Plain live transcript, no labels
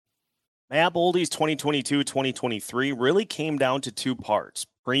Matt Boldy's 2022-2023 really came down to two parts,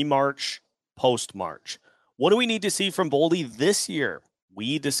 pre-March, post-March. What do we need to see from Boldy this year?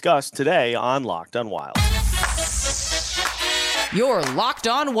 We discussed today on Locked on Wild. You're Locked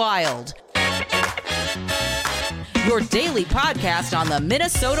on Wild, your daily podcast on the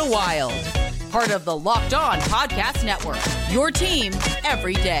Minnesota Wild. Part of the Locked On Podcast Network, your team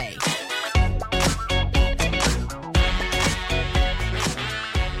every day.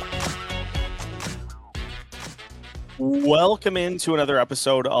 Welcome into another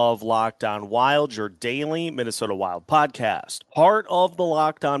episode of Locked on Wild, your daily Minnesota Wild podcast. Part of the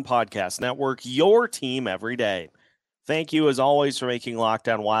Locked on Podcast Network, your team every day. Thank you, as always, for making Locked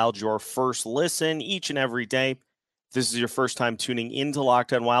on Wild your first listen each and every day. If this is your first time tuning into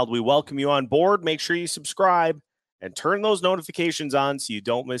Locked on Wild, we welcome you on board. Make sure you subscribe and turn those notifications on so you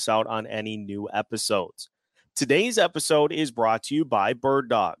don't miss out on any new episodes. Today's episode is brought to you by Bird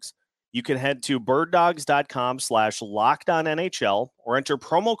Dogs. You can head to birddogs.com/LockedOnNHL or enter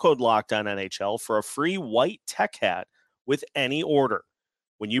promo code LockedOnNHL for a free white tech hat with any order.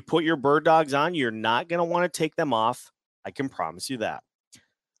 When you put your Bird Dogs on, you're not going to want to take them off. I can promise you that.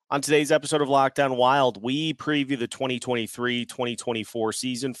 On today's episode of Locked on Wild, we preview the 2023-2024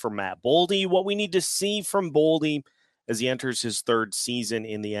 season for Matt Boldy, what we need to see from Boldy as he enters his third season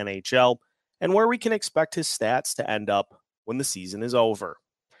in the NHL, and where we can expect his stats to end up when the season is over.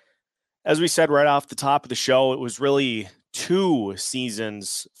 As we said right off the top of the show, it was really two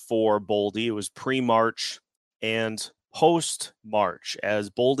seasons for Boldy. It was pre-March and post-March,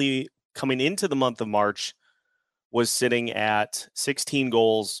 as Boldy, coming into the month of March, was sitting at 16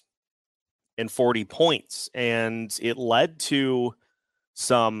 goals and 40 points. And it led to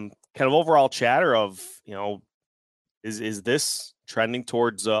some kind of overall chatter of, is this trending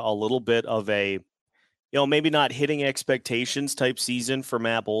towards a little bit of a, maybe not hitting expectations type season for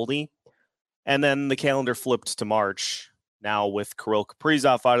Matt Boldy? And then the calendar flipped to March. Now with Kirill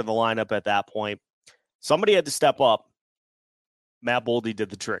Kaprizov out of the lineup at that point, somebody had to step up. Matt Boldy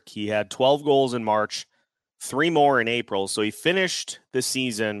did the trick. He had 12 goals in March, 3 more in April. So he finished the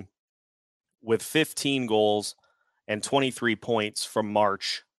season with 15 goals and 23 points from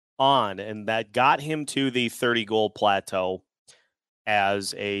March on. And that got him to the 30-goal plateau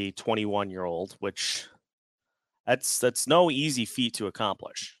as a 21-year-old, which that's no easy feat to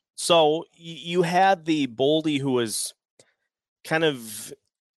accomplish. So you had the Boldy who was kind of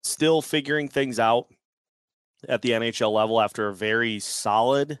still figuring things out at the NHL level after a very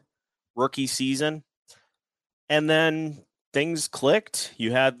solid rookie season. And then things clicked.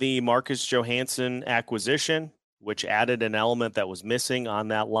 You had the Marcus Johansson acquisition, which added an element that was missing on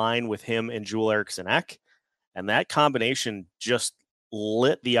that line with him and Joel Eriksson-Ek. And that combination just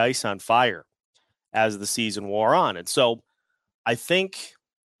lit the ice on fire as the season wore on. And so I think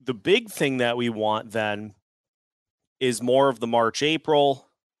the big thing that we want then is more of the March, April,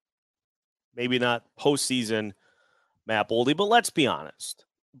 maybe not postseason Matt Boldy, but let's be honest.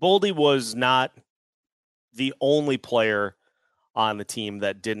 Boldy was not the only player on the team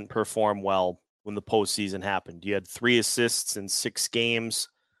that didn't perform well when the postseason happened. You had 3 assists in 6 games,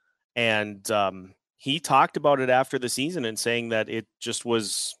 and he talked about it after the season and saying that it just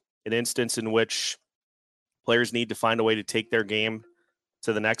was an instance in which players need to find a way to take their game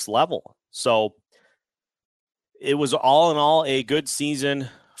to the next level. So it was all in all a good season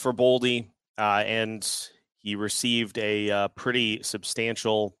for Boldy, and he received a pretty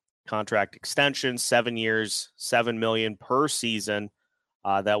substantial contract extension, 7 years, $7 million per season.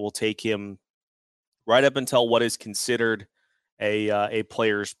 That will take him right up until what is considered a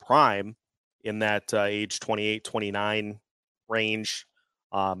player's prime in that age 28, 29 range.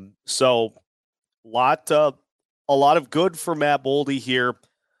 So a lot of good for Matt Boldy here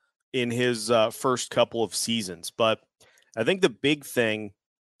in his first couple of seasons. But I think the big thing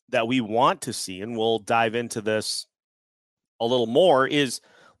that we want to see, and we'll dive into this a little more, is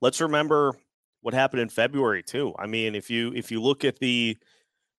let's remember what happened in February too. I mean, if you look at the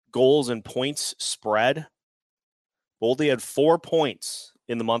goals and points spread, Boldy had 4 points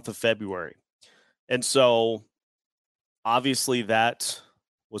in the month of February. And so obviously that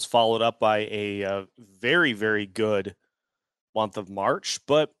was followed up by a very, very good month of March.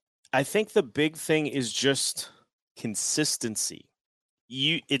 But I think the big thing is just consistency.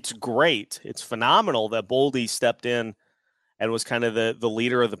 It's great. It's phenomenal that Boldy stepped in and was kind of the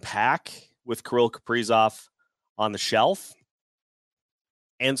leader of the pack with Kirill Kaprizov on the shelf.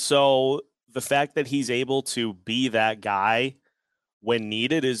 And so the fact that he's able to be that guy when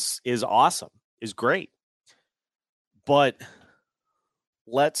needed is awesome, is great. But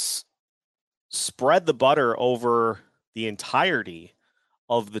let's spread the butter over the entirety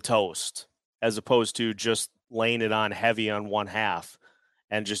of the toast as opposed to just laying it on heavy on one half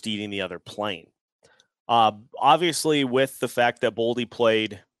and just eating the other plain. Obviously, with the fact that Boldy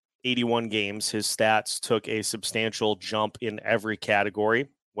played 81 games, his stats took a substantial jump in every category,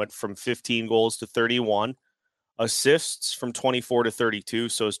 went from 15 goals to 31, assists from 24 to 32,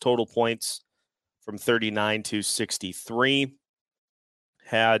 so his total points from 39 to 63.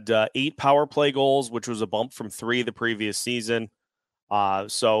 Had 8 power play goals, which was a bump from 3 the previous season.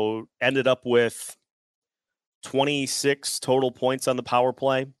 So ended up with 26 total points on the power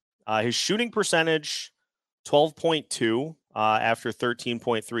play. His shooting percentage, 12.2 after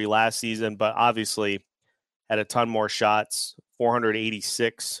 13.3 last season, but obviously had a ton more shots,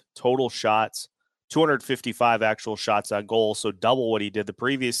 486 total shots, 255 actual shots on goal, so double what he did the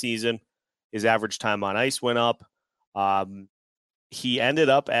previous season. His average time on ice went up. He ended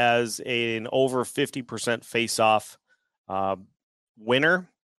up as an over 50% face-off winner.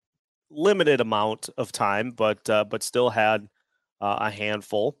 Limited amount of time, but still had a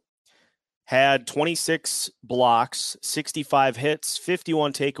handful. Had 26 blocks, 65 hits,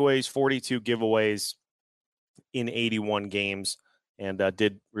 51 takeaways, 42 giveaways in 81 games, and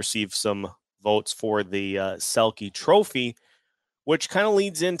did receive some votes for the Selke Trophy, which kind of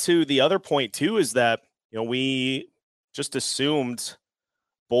leads into the other point too, is that we just assumed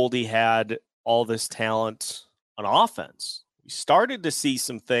Boldy had all this talent on offense. We started to see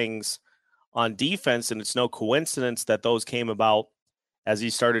some things on defense, and it's no coincidence that those came about as he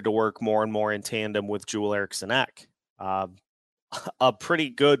started to work more and more in tandem with Joel Eriksson-Ek. A pretty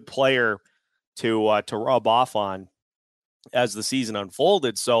good player to rub off on as the season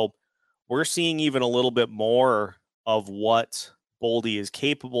unfolded. So we're seeing even a little bit more of what Boldy is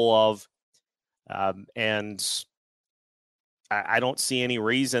capable of. And I don't see any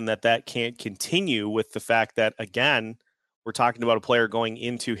reason that can't continue, with the fact that, again, we're talking about a player going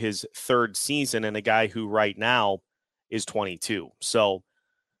into his 3rd season and a guy who right now is 22. So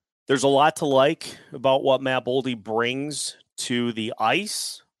there's a lot to like about what Matt Boldy brings to the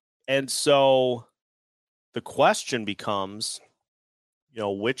ice. And so the question becomes,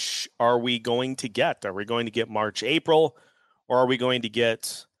 which are we going to get? Are we going to get March, April, or are we going to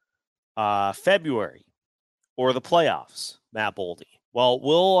get February or the playoffs, Matt Boldy? Well,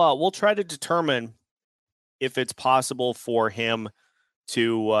 we'll try to determine if it's possible for him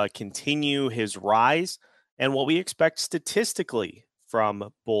to continue his rise and what we expect statistically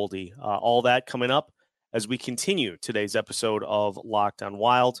from Boldy. All that coming up as we continue today's episode of Locked on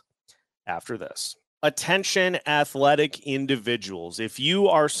Wild after this. Attention, athletic individuals. If you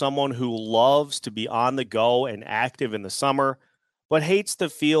are someone who loves to be on the go and active in the summer, but hates the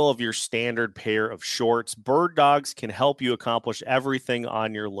feel of your standard pair of shorts, Bird Dogs can help you accomplish everything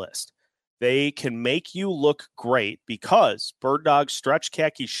on your list. They can make you look great because Bird Dogs stretch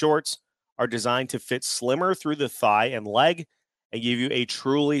khaki shorts are designed to fit slimmer through the thigh and leg and give you a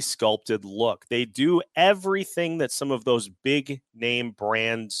truly sculpted look. They do everything that some of those big name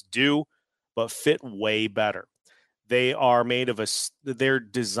brands do, but fit way better. They are they're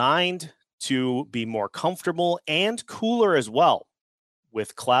designed to be more comfortable and cooler as well,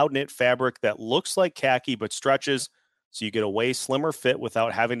 with cloud knit fabric that looks like khaki but stretches, so you get a way slimmer fit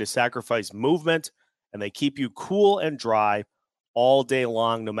without having to sacrifice movement, and they keep you cool and dry all day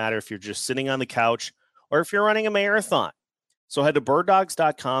long, no matter if you're just sitting on the couch or if you're running a marathon. So head to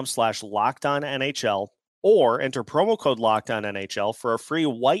birddogs.com/LockedOnNHL or enter promo code LockedOnNHL for a free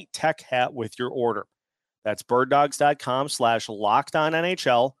white tech hat with your order. That's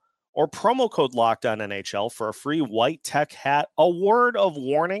birddogs.com/LockedOnNHL or promo code LockedOnNHL for a free white tech hat. A word of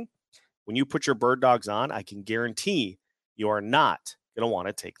warning: when you put your Bird Dogs on, I can guarantee you are not going to want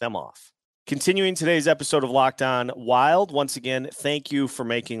to take them off. Continuing today's episode of Locked On Wild, once again, thank you for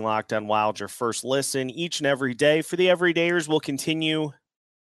making Locked On Wild your first listen each and every day. For the everydayers, we'll continue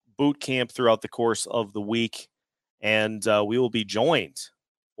boot camp throughout the course of the week, and we will be joined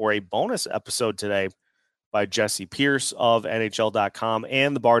for a bonus episode today by Jesse Pierce of NHL.com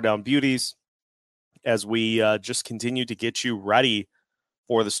and the Bar Down Beauties, as we just continue to get you ready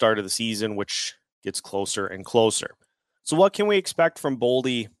for the start of the season, which gets closer and closer. So what can we expect from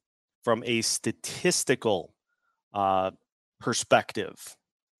Boldy from a statistical perspective?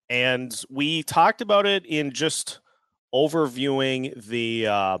 And we talked about it in just overviewing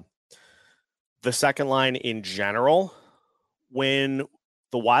the second line in general. When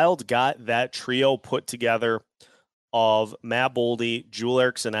the Wild got that trio put together of Matt Boldy, Joel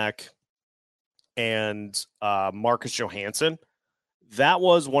Eriksson-Ek, and Marcus Johansson, that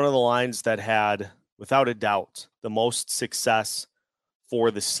was one of the lines that had, without a doubt, the most success for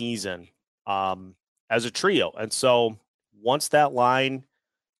the season as a trio. And so once that line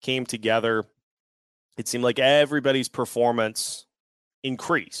came together, it seemed like everybody's performance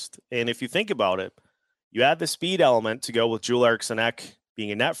increased. And if you think about it, you add the speed element to go with Joel Eriksson Ek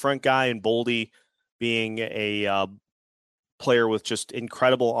being a net front guy and Boldy being a player with just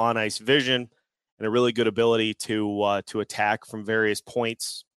incredible on-ice vision and a really good ability to attack from various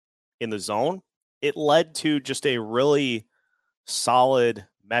points in the zone. It led to just a really solid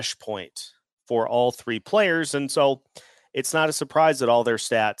mesh point for all three players. And so it's not a surprise that all their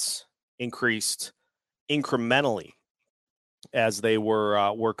stats increased incrementally as they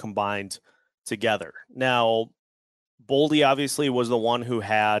were combined together. Now, Boldy obviously was the one who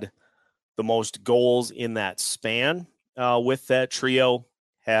had the most goals in that span with that trio.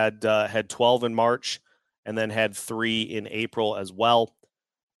 Had 12 in March and then had 3 in April as well.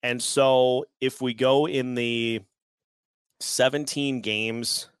 And so if we go in the 17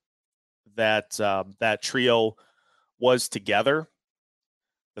 games that that trio was together,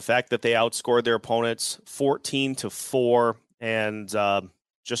 the fact that they outscored their opponents 14-4 and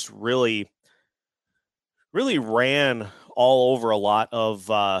just really ran all over a lot of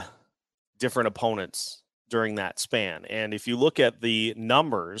different opponents during that span. And if you look at the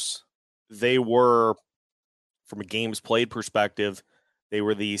numbers, they were, from a games played perspective, they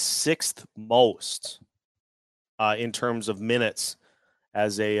were the 6th most in terms of minutes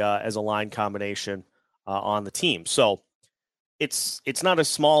as a line combination on the team. So it's not a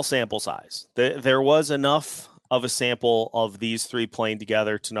small sample size. There was enough of a sample of these three playing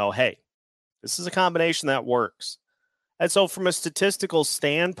together to know, hey, this is a combination that works. And so from a statistical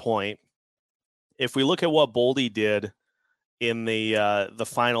standpoint, if we look at what Boldy did in the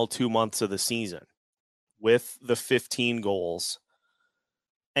final 2 months of the season with the 15 goals,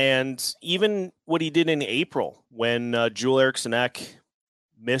 and even what he did in April when Joel Eriksson Ek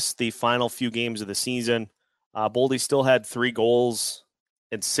missed the final few games of the season, Boldy still had 3 goals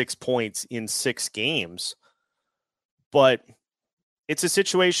and 6 points in 6 games. But it's a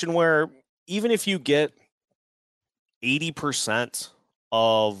situation where even if you get 80%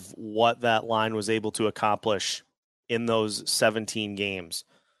 of what that line was able to accomplish in those 17 games,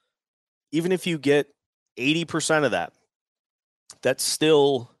 even if you get 80% of that, that's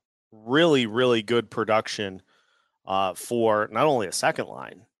still really, really good production for not only a second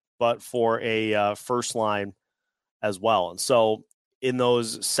line, but for a first line as well. And so in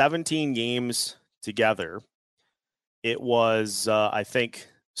those 17 games together, it was, I think,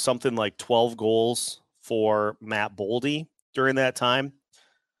 something like 12 goals for Matt Boldy during that time.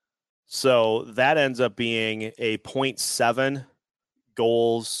 So that ends up being a 0.7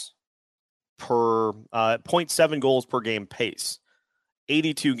 goals per 0.7 goals per game pace.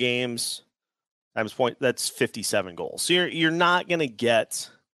 82 games times point, that's 57 goals. So you're not going to get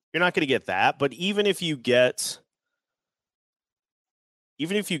that, but even if you get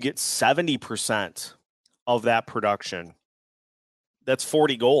 70% of that production, that's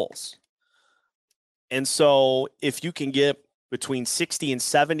 40 goals. And so if you can get between 60 and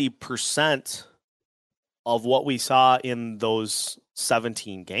 70% of what we saw in those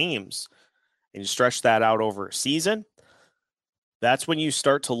 17 games and you stretch that out over a season, that's when you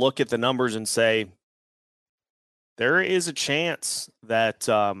start to look at the numbers and say, there is a chance that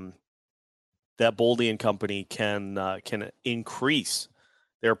that Boldy and company can increase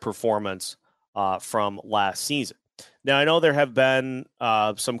their performance from last season. Now, I know there have been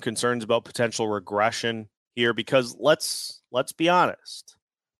some concerns about potential regression here because let's be honest,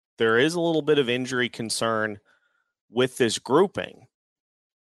 there is a little bit of injury concern with this grouping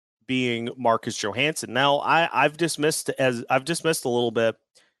being Marcus Johansson. Now, I've dismissed a little bit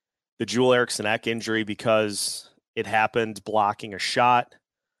the Joel Eriksson Ek injury because it happened blocking a shot.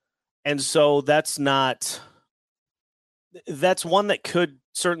 And so that's one that could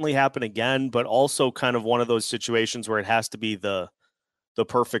certainly happen again, but also kind of one of those situations where it has to be the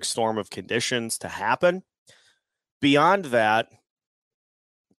perfect storm of conditions to happen. Beyond that,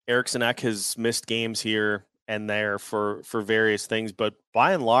 Eriksson Ek has missed games here and there for various things, but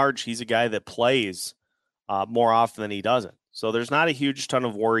by and large, he's a guy that plays more often than he doesn't. So there's not a huge ton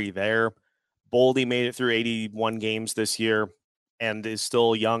of worry there. Boldy made it through 81 games this year and is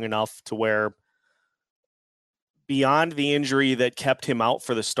still young enough to where, beyond the injury that kept him out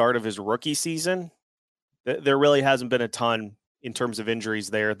for the start of his rookie season, there really hasn't been a ton in terms of injuries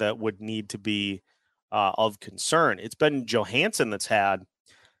there that would need to be of concern. It's been Johansson that's had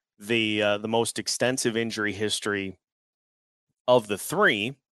the most extensive injury history of the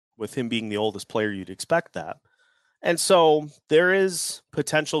three, with him being the oldest player. You'd expect that. And so there is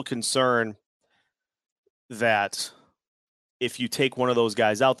potential concern that if you take one of those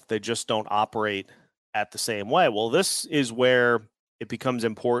guys out, that they just don't operate at the same way. Well, this is where it becomes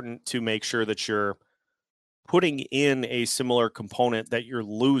important to make sure that you're putting in a similar component that you're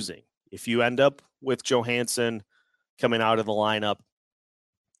losing. If you end up with Johansson coming out of the lineup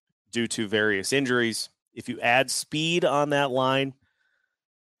due to various injuries, if you add speed on that line,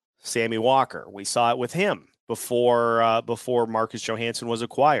 Sammy Walker, we saw it with him before Marcus Johansson was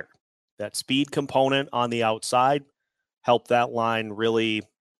acquired. That speed component on the outside helped that line really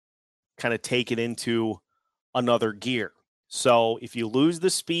kind of take it into another gear. So if you lose the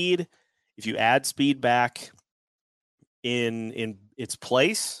speed, if you add speed back in its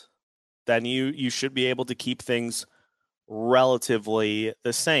place, then you should be able to keep things relatively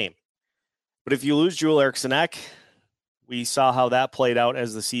the same. But if you lose Joel Eriksson Ek, we saw how that played out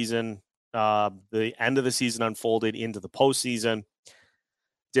as the end of the season unfolded into the postseason.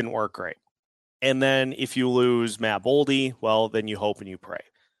 Didn't work great. And then if you lose Matt Boldy, well, then you hope and you pray.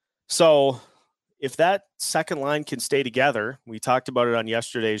 So if that second line can stay together, we talked about it on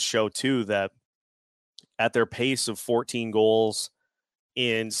yesterday's show too, that at their pace of 14 goals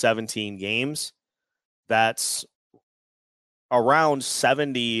in 17 games, that's around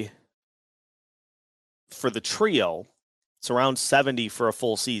 70 for the trio. It's around 70 for a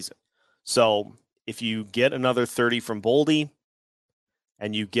full season. So if you get another 30 from Boldy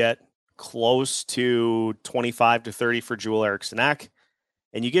and you get close to 25 to 30 for Joel Eriksson Ek,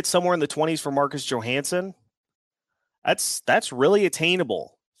 and you get somewhere in the 20s for Marcus Johansson, that's really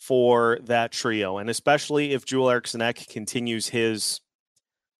attainable for that trio. And especially if Joel Eriksson Ek continues his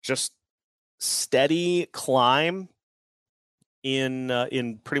just steady climb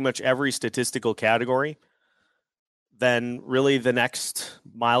in pretty much every statistical category, then really the next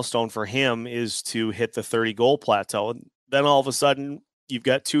milestone for him is to hit the 30-goal plateau. And then all of a sudden, you've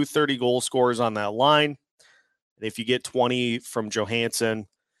got 2 30-goal scorers on that line. And if you get 20 from Johansson,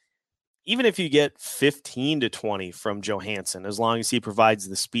 even if you get 15 to 20 from Johansson, as long as he provides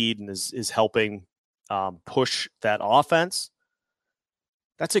the speed and is helping push that offense,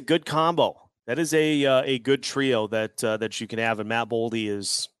 that's a good combo. That is a good trio that you can have. And Matt Boldy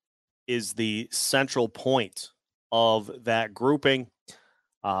is the central point of that grouping.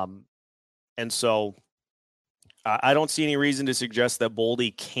 And so I don't see any reason to suggest that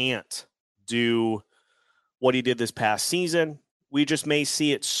Boldy can't do what he did this past season. We just may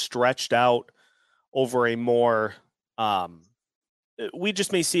see it stretched out over a more over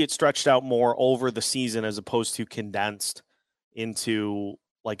the season as opposed to condensed into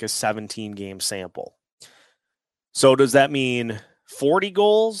like a 17-game sample. So does that mean 40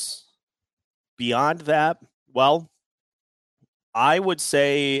 goals? Beyond that, well, I would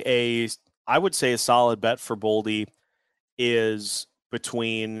say a solid bet for Boldy is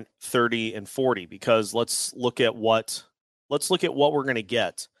between 30 and 40, because let's look at what we're going to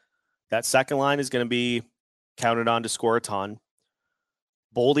get. That second line is going to be counted on to score a ton.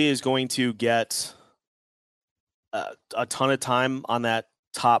 Boldy is going to get a ton of time on that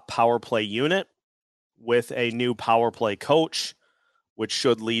top power play unit with a new power play coach, which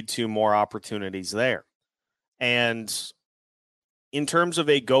should lead to more opportunities there. And in terms of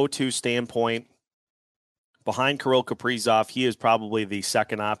a go-to standpoint, behind Kirill Kaprizov, he is probably the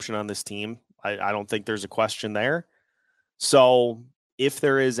second option on this team. I don't think there's a question there. So if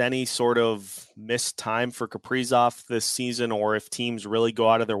there is any sort of missed time for Kaprizov this season, or if teams really go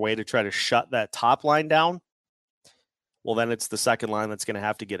out of their way to try to shut that top line down, well, then it's the second line that's going to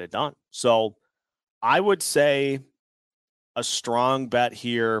have to get it done. So I would say a strong bet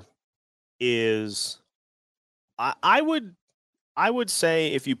here is I would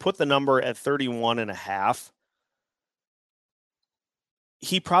say if you put the number at 31.5,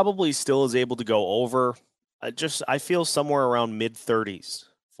 he probably still is able to go over. I feel somewhere around mid-30s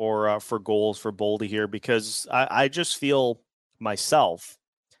for goals for Boldy here, because I just feel myself,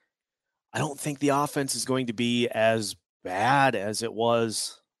 I don't think the offense is going to be as bad as it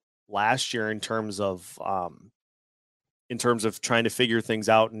was last year in terms of trying to figure things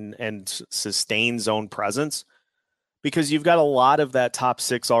out and sustain zone presence, because you've got a lot of that top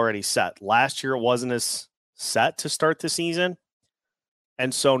six already set. Last year, it wasn't as set to start the season.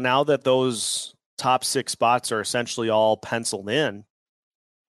 And so now that those top six spots are essentially all penciled in,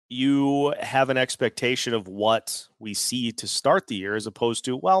 you have an expectation of what we see to start the year, as opposed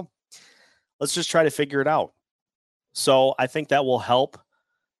to, well, let's just try to figure it out. So I think that will help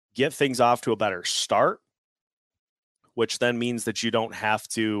get things off to a better start, which then means that you don't have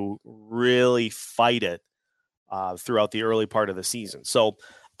to really fight it throughout the early part of the season. So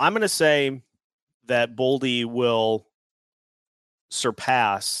I'm going to say that Boldy will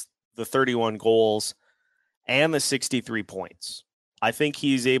surpass the 31 goals and the 63 points. I think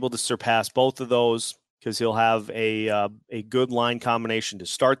he's able to surpass both of those. because he'll have a good line combination to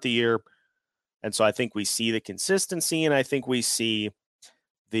start the year. And so I think we see the consistency, and I think we see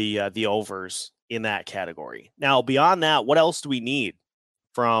the overs in that category. Now, beyond that, what else do we need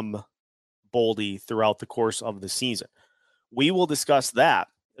from Boldy throughout the course of the season? We will discuss that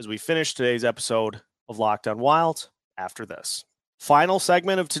as we finish today's episode of Locked On Wild after this. Final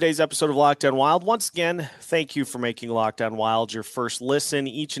segment of today's episode of Locked On Wild. Once again, thank you for making Locked On Wild your first listen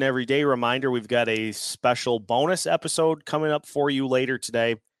each and every day. Reminder, we've got a special bonus episode coming up for you later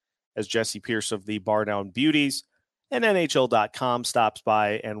today as Jesse Pierce of the Bar Down Beauties and NHL.com stops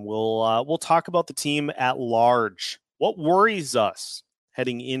by, and we'll talk about the team at large. What worries us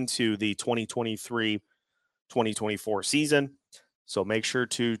heading into the 2023-2024 season? So make sure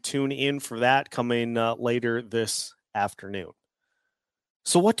to tune in for that coming later this afternoon.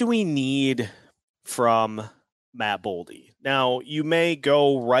 So what do we need from Matt Boldy? Now, you may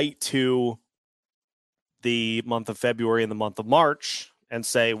go right to the month of February and the month of March and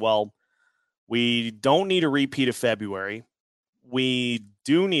say, well, we don't need a repeat of February. We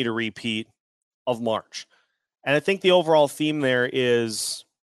do need a repeat of March. And I think the overall theme there is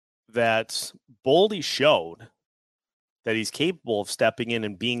that Boldy showed that he's capable of stepping in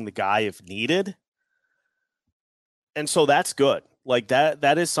and being the guy if needed. And so that's good. Like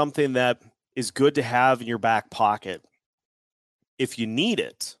that is something that is good to have in your back pocket if you need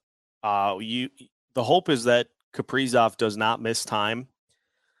it. The hope is that Kaprizov does not miss time,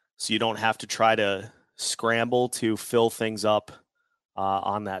 so you don't have to try to scramble to fill things up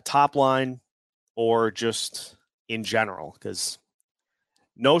on that top line or just in general, because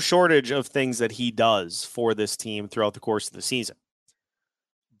no shortage of things that he does for this team throughout the course of the season.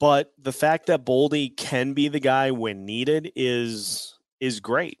 But the fact that Boldy can be the guy when needed is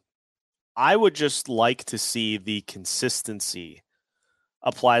great. I would just like to see the consistency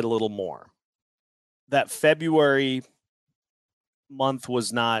applied a little more. That February month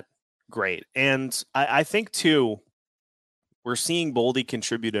was not great. And I think, too, we're seeing Boldy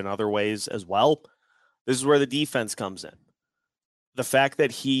contribute in other ways as well. This is where the defense comes in. The fact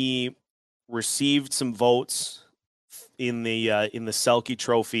that he received some votes in the Selke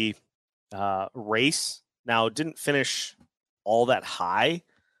Trophy race. Now, it didn't finish all that high,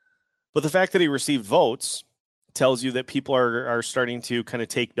 but the fact that he received votes tells you that people are starting to kind of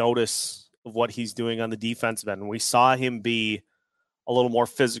take notice of what he's doing on the defensive end. And we saw him be a little more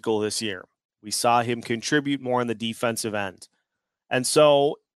physical this year. We saw him contribute more on the defensive end. And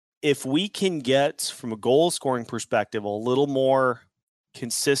so if we can get, from a goal scoring perspective, a little more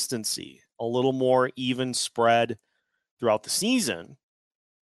consistency, a little more even spread throughout the season,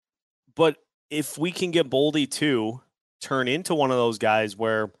 but if we can get Boldy to turn into one of those guys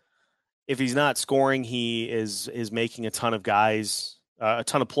where if he's not scoring, he is making a ton of plays,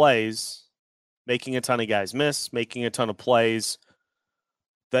 making a ton of guys miss, making a ton of plays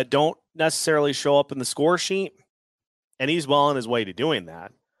that don't necessarily show up in the score sheet, and he's well on his way to doing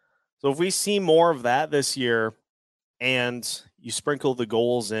that. So if we see more of that this year, and you sprinkle the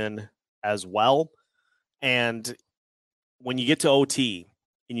goals in as well, and when you get to OT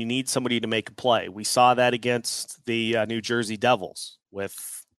and you need somebody to make a play, we saw that against the New Jersey Devils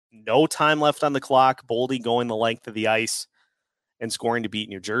with no time left on the clock, Boldy going the length of the ice and scoring to beat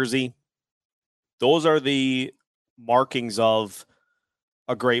New Jersey. Those are the markings of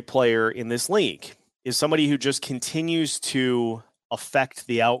a great player in this league, is somebody who just continues to affect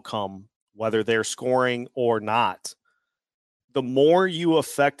the outcome, whether they're scoring or not. The more you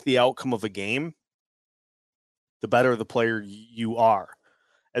affect the outcome of a game, the better the player you are.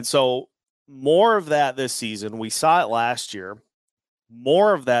 And so more of that this season. We saw it last year.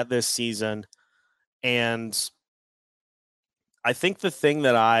 More of that this season. And I think the thing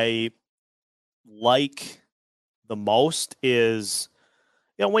that I like the most is,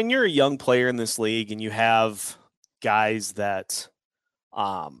 you know, when you're a young player in this league and you have guys that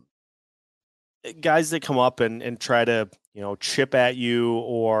come up and try to, you know, chip at you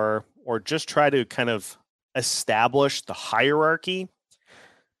or just try to kind of establish the hierarchy.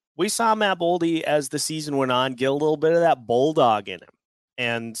 We saw Matt Boldy, as the season went on, get a little bit of that bulldog in him.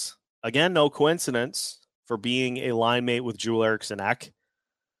 And again, no coincidence for being a line mate with Joel Eriksson Ek.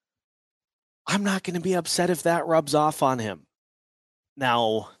 I'm not going to be upset if that rubs off on him.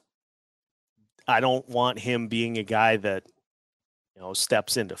 Now, I don't want him being a guy that, you know,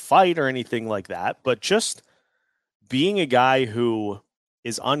 steps into fight or anything like that, but just being a guy who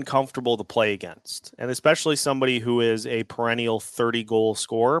is uncomfortable to play against, and especially somebody who is a perennial 30-goal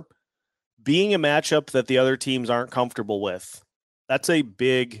scorer, being a matchup that the other teams aren't comfortable with, that's a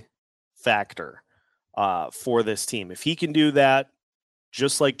big factor for this team. If he can do that,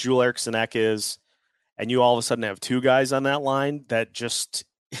 just like Joel Eriksson Ek is, and you all of a sudden have two guys on that line that just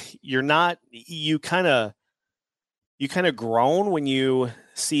you kind of groan when you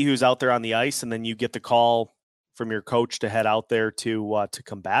see who's out there on the ice, and then you get the call from your coach to head out there to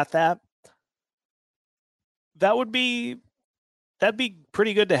combat that. That'd be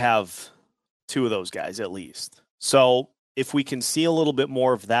pretty good to have two of those guys at least. So if we can see a little bit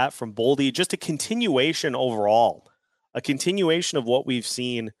more of that from Boldy, just a continuation overall, a continuation of what we've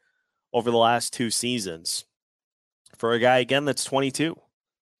seen over the last two seasons for a guy, again, that's 22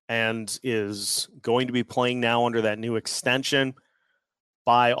 and is going to be playing now under that new extension.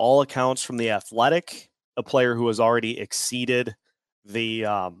 By all accounts from The Athletic, a player who has already exceeded the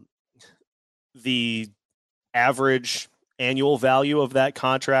average annual value of that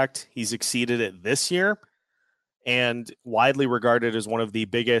contract. He's exceeded it this year, and widely regarded as one of the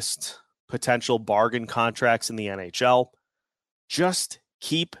biggest potential bargain contracts in the NHL. Just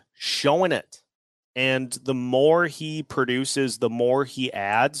keep showing it. And the more he produces, the more he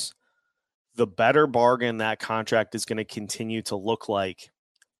adds, the better bargain that contract is going to continue to look like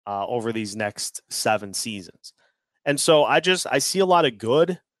over these next 7 seasons. And so I see a lot of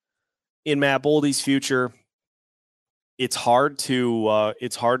good in Matt Boldy's future. It's hard to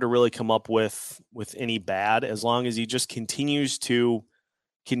really come up with any bad, as long as he just continues to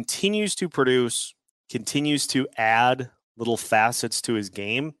produce, continues to add little facets to his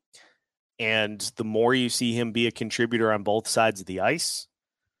game. And the more you see him be a contributor on both sides of the ice,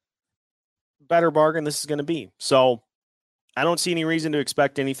 better bargain this is going to be. So I don't see any reason to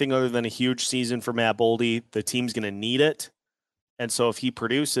expect anything other than a huge season for Matt Boldy. The team's going to need it. And so if he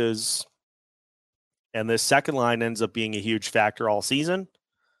produces and this second line ends up being a huge factor all season,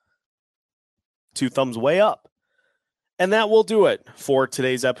 2 thumbs way up. And that will do it for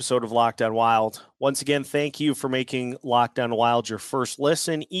today's episode of Locked On Wild. Once again, thank you for making Locked On Wild your first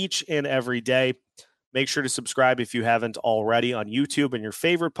listen each and every day. Make sure to subscribe if you haven't already on YouTube and your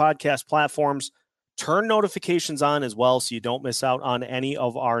favorite podcast platforms. Turn notifications on as well so you don't miss out on any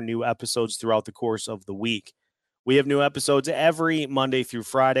of our new episodes throughout the course of the week. We have new episodes every Monday through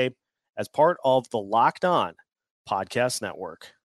Friday as part of the Locked On Podcast Network.